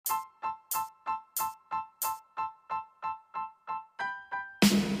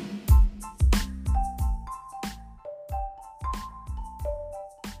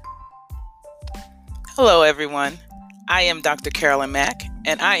Hello, everyone. I am Dr. Carolyn Mack,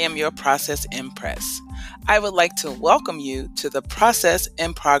 and I am your Process Impress. I would like to welcome you to the Process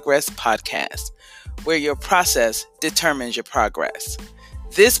in Progress podcast, where your process determines your progress.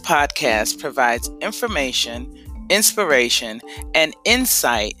 This podcast provides information, inspiration, and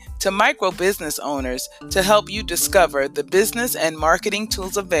insight to micro business owners to help you discover the business and marketing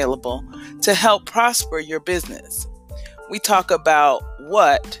tools available to help prosper your business. We talk about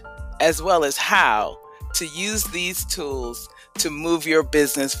what, as well as how, to use these tools to move your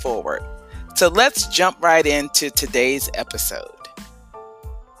business forward. So let's jump right into today's episode.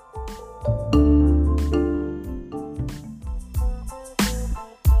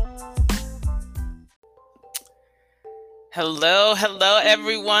 Hello,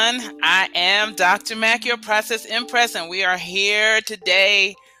 everyone. I am Dr. Mack, your Process Impress, and we are here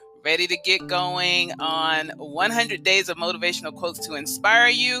today ready to get going on 100 days of motivational quotes to inspire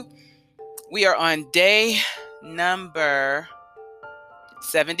you. We are on day number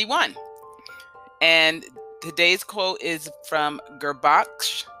 71. And today's quote is from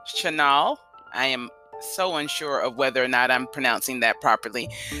Gurbakhsh Chanal. I am so unsure of whether or not I'm pronouncing that properly.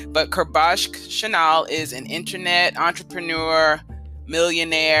 But Gurbakhsh Chanal is an internet entrepreneur,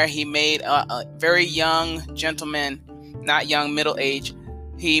 millionaire. He made a very young gentleman, not young, middle age.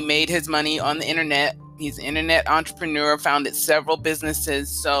 He made his money on the internet. He's an internet entrepreneur, founded several businesses.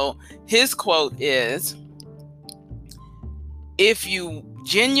 So his quote is, if you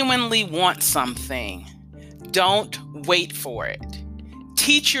genuinely want something, don't wait for it.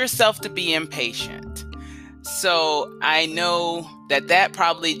 Teach yourself to be impatient. So I know that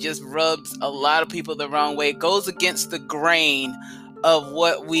probably just rubs a lot of people the wrong way. It goes against the grain of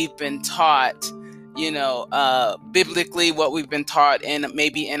what we've been taught, biblically, what we've been taught and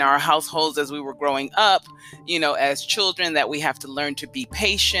maybe in our households as we were growing up, as children, that we have to learn to be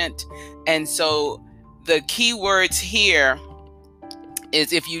patient. And so the key words here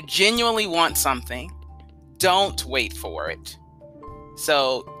is, if you genuinely want something, don't wait for it.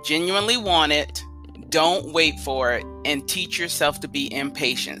 So genuinely want it, don't wait for it, and teach yourself to be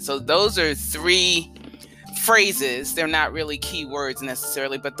impatient. So those are three phrases. They're not really key words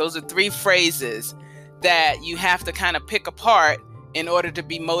necessarily, but those are three phrases that you have to kind of pick apart in order to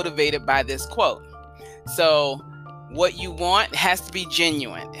be motivated by this quote. So what you want has to be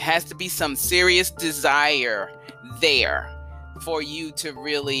genuine. It has to be some serious desire there for you to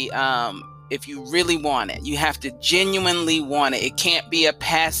really, if you really want it, you have to genuinely want it. It can't be a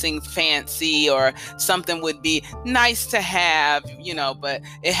passing fancy or something would be nice to have, but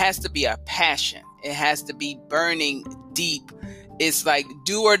it has to be a passion. It has to be burning deep. It's like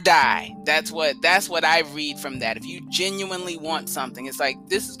do or die. That's what I read from that. If you genuinely want something, it's like,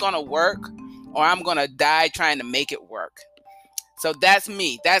 this is going to work or I'm going to die trying to make it work. So that's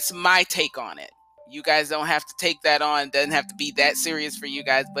me. That's my take on it. You guys don't have to take that on. It doesn't have to be that serious for you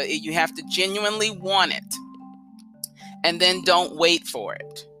guys, but you have to genuinely want it. And then don't wait for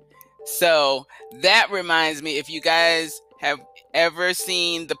it. So that reminds me, if you guys have ever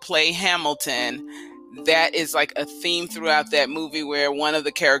seen the play Hamilton, that is like a theme throughout that movie where one of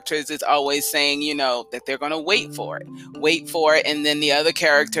the characters is always saying, that they're going to wait for it. And then the other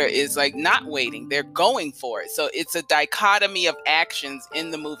character is like not waiting. They're going for it. So it's a dichotomy of actions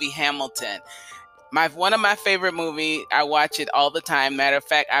in the movie Hamilton. One of my favorite movies. I watch it all the time. Matter of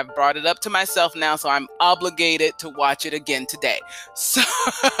fact, I've brought it up to myself now, so I'm obligated to watch it again today.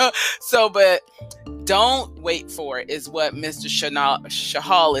 But don't wait for it is what Mr.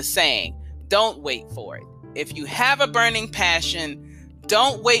 Shahal is saying. Don't wait for it. If you have a burning passion,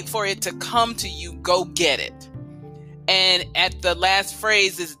 don't wait for it to come to you. Go get it. And at the last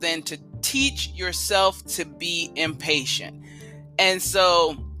phrase is then to teach yourself to be impatient. And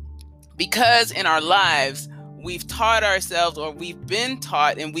so, because in our lives, we've taught ourselves, or we've been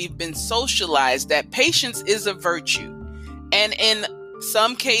taught and we've been socialized that patience is a virtue. And in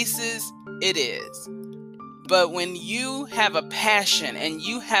some cases, it is. But when you have a passion and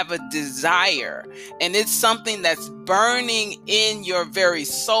you have a desire, and it's something that's burning in your very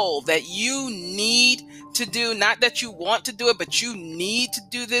soul that you need to do, not that you want to do it, but you need to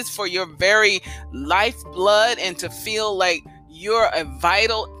do this for your very lifeblood and to feel like you're a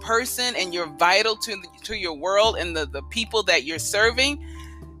vital person and you're vital to your world and the people that you're serving,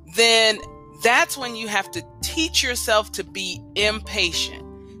 then that's when you have to teach yourself to be impatient.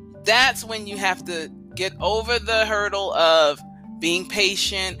 That's when you have to get over the hurdle of being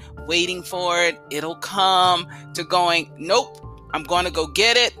patient, waiting for it, it'll come, to going, nope, I'm going to go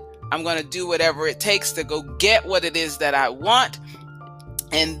get it. I'm going to do whatever it takes to go get what it is that I want.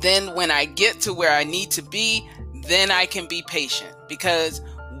 And then when I get to where I need to be, then I can be patient, because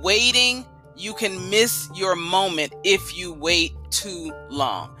waiting you can miss your moment if you wait too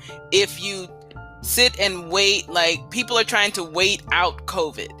long. If you sit and wait, like people are trying to wait out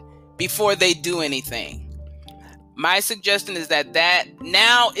COVID before they do anything. My suggestion is that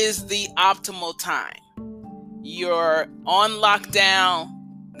now is the optimal time. You're on lockdown.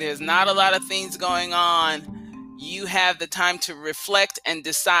 There's not a lot of things going on. You have the time to reflect and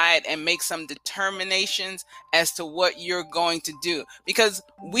decide and make some determinations as to what you're going to do. Because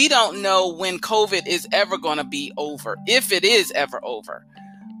we don't know when COVID is ever going to be over, if it is ever over.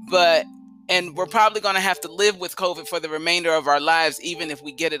 And we're probably going to have to live with COVID for the remainder of our lives, even if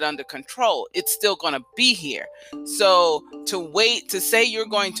we get it under control. It's still going to be here. So to say you're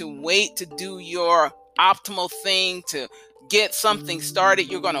going to wait to do your optimal thing, to get something started,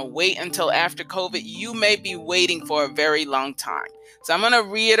 you're going to wait until after COVID, you may be waiting for a very long time. So I'm going to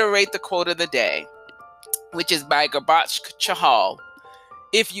reiterate the quote of the day, which is by Gurbachev Chahal.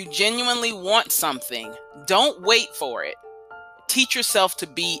 If you genuinely want something, don't wait for it. Teach yourself to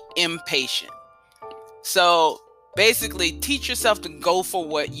be impatient. So basically, teach yourself to go for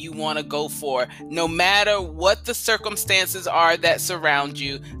what you want to go for, no matter what the circumstances are that surround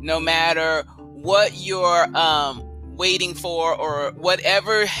you, no matter what you're waiting for or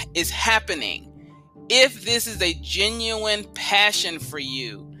whatever is happening. If this is a genuine passion for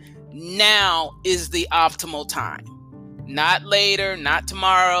you, now is the optimal time. Not later, not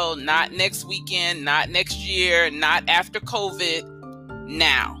tomorrow, not next weekend, not next year, not after COVID,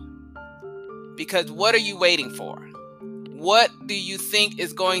 now. Because what are you waiting for? What do you think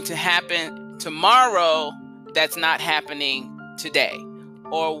is going to happen tomorrow that's not happening today?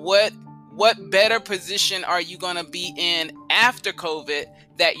 Or what better position are you going to be in after COVID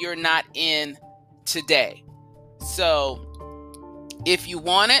that you're not in today? So if you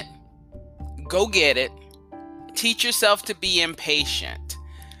want it, go get it. Teach yourself to be impatient.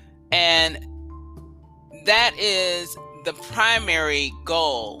 And that is the primary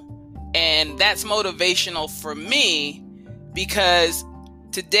goal. And that's motivational for me because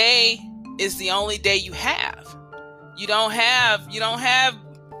today is the only day you have. You don't have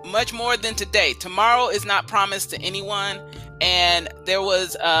much more than today. Tomorrow is not promised to anyone. And there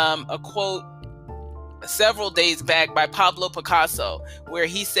was a quote several days back by Pablo Picasso where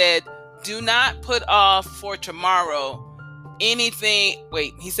he said, do not put off for tomorrow anything.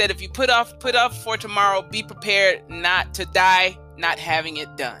 Wait, he said, if you put off for tomorrow, be prepared not to die not having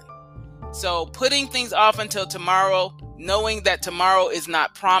it done. So putting things off until tomorrow, knowing that tomorrow is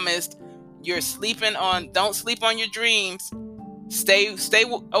not promised, don't sleep on your dreams. Stay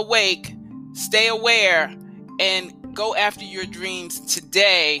awake, stay aware, and go after your dreams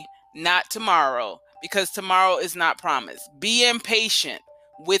today, not tomorrow, because tomorrow is not promised. Be impatient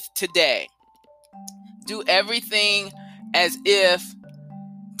with today. Do everything as if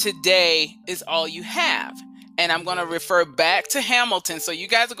today is all you have. And I'm going to refer back to Hamilton. So you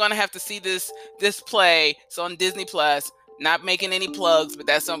guys are going to have to see this play. It's on Disney Plus. Not making any plugs, but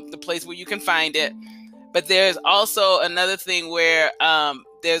that's the place where you can find it. But there's also another thing where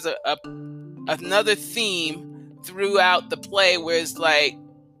there's another theme throughout the play where it's like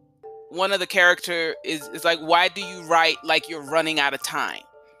one of the character is like, why do you write like you're running out of time?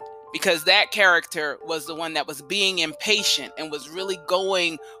 Because that character was the one that was being impatient and was really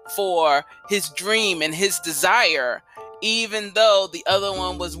going for his dream and his desire, even though the other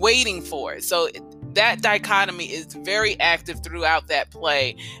one was waiting for it. So that dichotomy is very active throughout that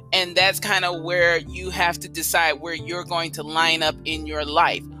play. And that's kind of where you have to decide where you're going to line up in your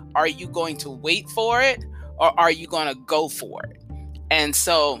life. Are you going to wait for it or are you going to go for it? And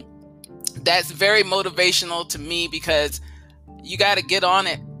so that's very motivational to me because you got to get on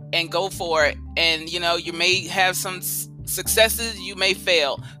it and go for it. And, you may have some successes, you may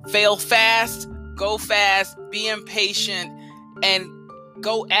fail. Fail fast, go fast, be impatient, and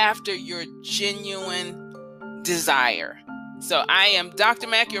go after your genuine desire. So I am Dr.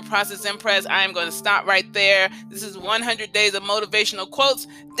 Mac, your Process Empress. I am going to stop right there. This is 100 Days of Motivational Quotes,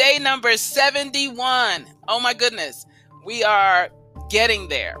 day number 71. Oh my goodness. We are getting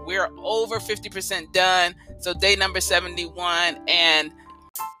there. We are over 50% done. So day number 71. And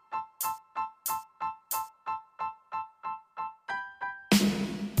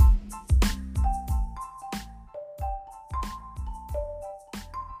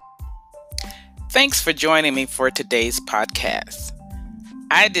thanks for joining me for today's podcast.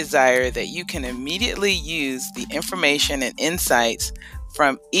 I desire that you can immediately use the information and insights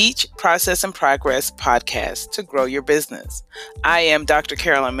from each Process and Progress podcast to grow your business. I am Dr.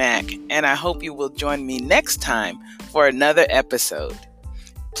 Carolyn Mack, and I hope you will join me next time for another episode.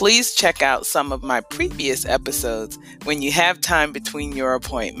 Please check out some of my previous episodes when you have time between your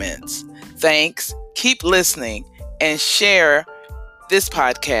appointments. Thanks. Keep listening and share this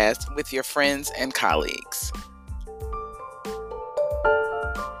podcast with your friends and colleagues.